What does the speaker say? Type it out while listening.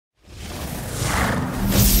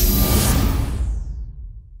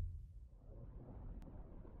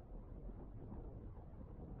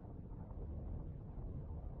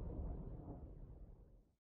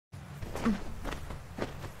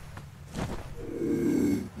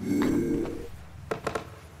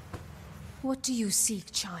What do you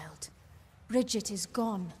seek, child? Bridget is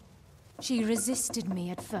gone. She resisted me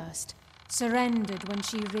at first, surrendered when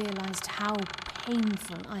she realized how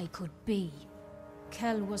painful I could be.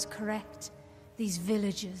 Kel was correct. These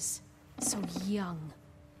villagers, so young,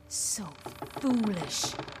 so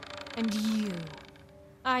foolish. And you,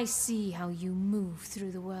 I see how you move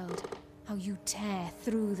through the world, how you tear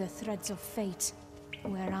through the threads of fate,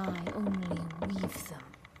 where I only weave them.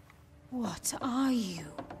 What are you?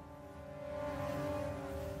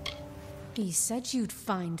 He said you'd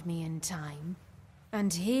find me in time,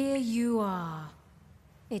 and here you are.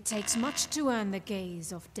 It takes much to earn the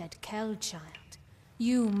gaze of dead Kel, child.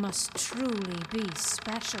 You must truly be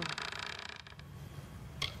special.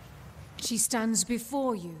 She stands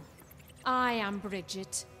before you. I am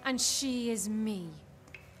Bridget, and she is me.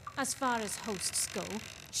 As far as hosts go,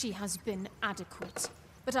 she has been adequate.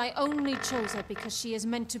 But I only chose her because she is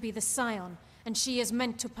meant to be the scion, and she is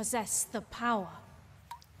meant to possess the power.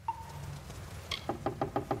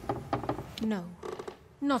 No,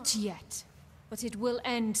 not yet. But it will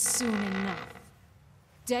end soon enough.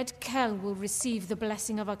 Dead Kel will receive the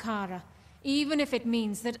blessing of Akara, even if it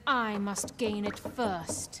means that I must gain it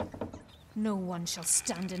first. No one shall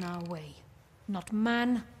stand in our way. Not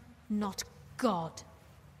man, not God.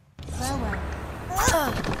 Farewell.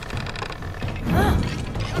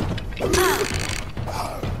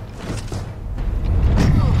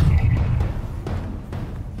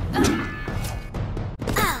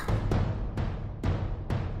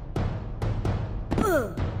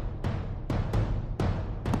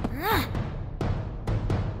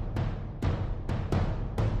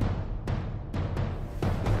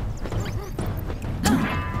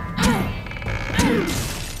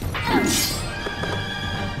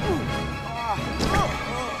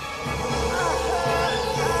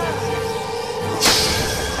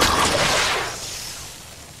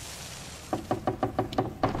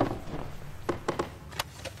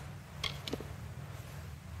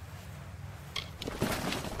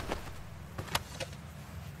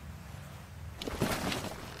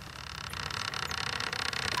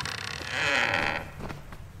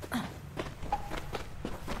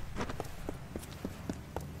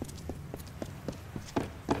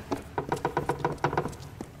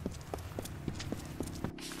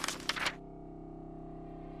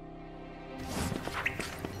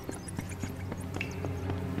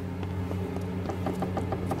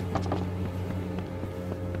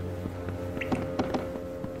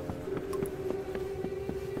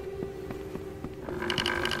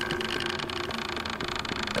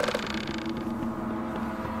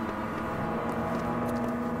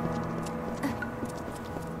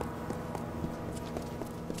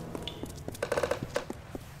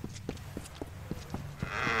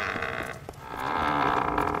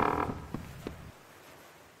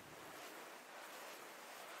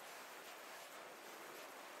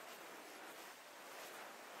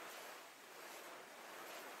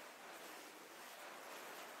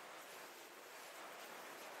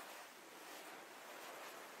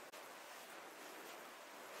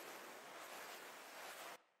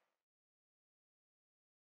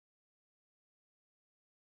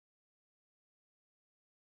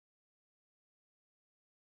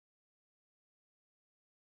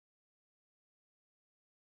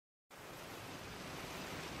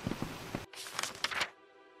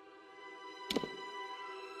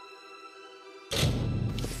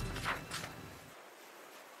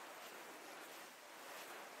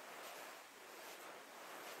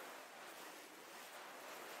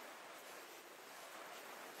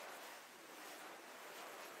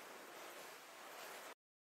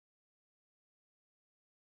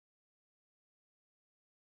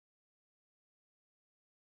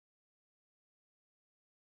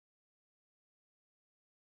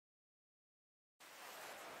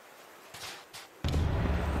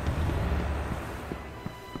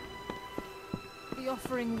 The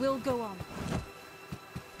offering will go on.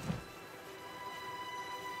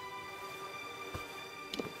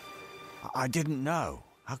 I didn't know.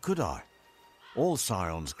 How could I? All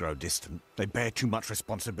scions grow distant. They bear too much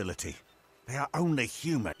responsibility. They are only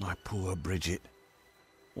human. My poor Bridget.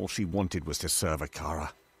 All she wanted was to serve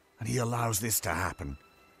Akara, and he allows this to happen.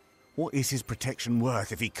 What is his protection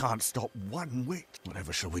worth if he can't stop one witch?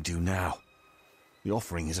 Whatever shall we do now? The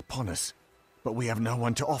offering is upon us, but we have no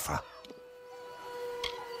one to offer.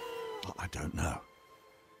 I don't know.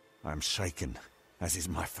 I am shaken, as is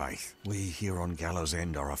my faith. We here on Gallows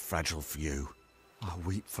End are a fragile few. I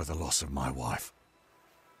weep for the loss of my wife,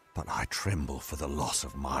 but I tremble for the loss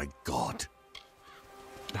of my God.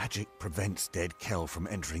 Magic prevents dead Kell from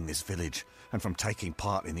entering this village and from taking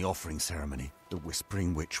part in the offering ceremony. The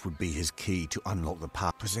Whispering Witch would be his key to unlock the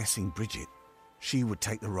power. Possessing Bridget, she would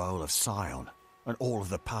take the role of Scion, and all of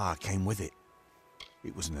the power came with it.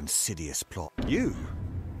 It was an insidious plot. You?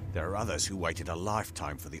 There are others who waited a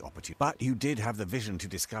lifetime for the opportunity. But you did have the vision to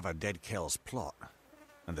discover dead Kell's plot,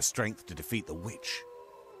 and the strength to defeat the witch.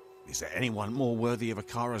 Is there anyone more worthy of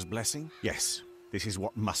Akara's blessing? Yes, this is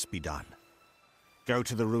what must be done. Go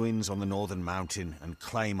to the ruins on the northern mountain and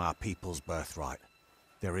claim our people's birthright.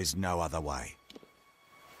 There is no other way.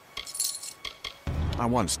 I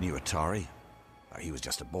once knew Atari, but he was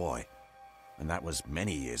just a boy, and that was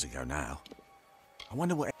many years ago now. I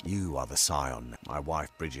wonder what... You are the Scion. My wife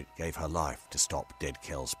Bridget gave her life to stop dead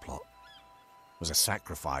Kell's plot. It was a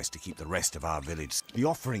sacrifice to keep the rest of our village. The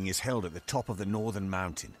offering is held at the top of the northern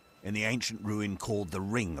mountain, in the ancient ruin called the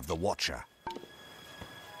Ring of the Watcher.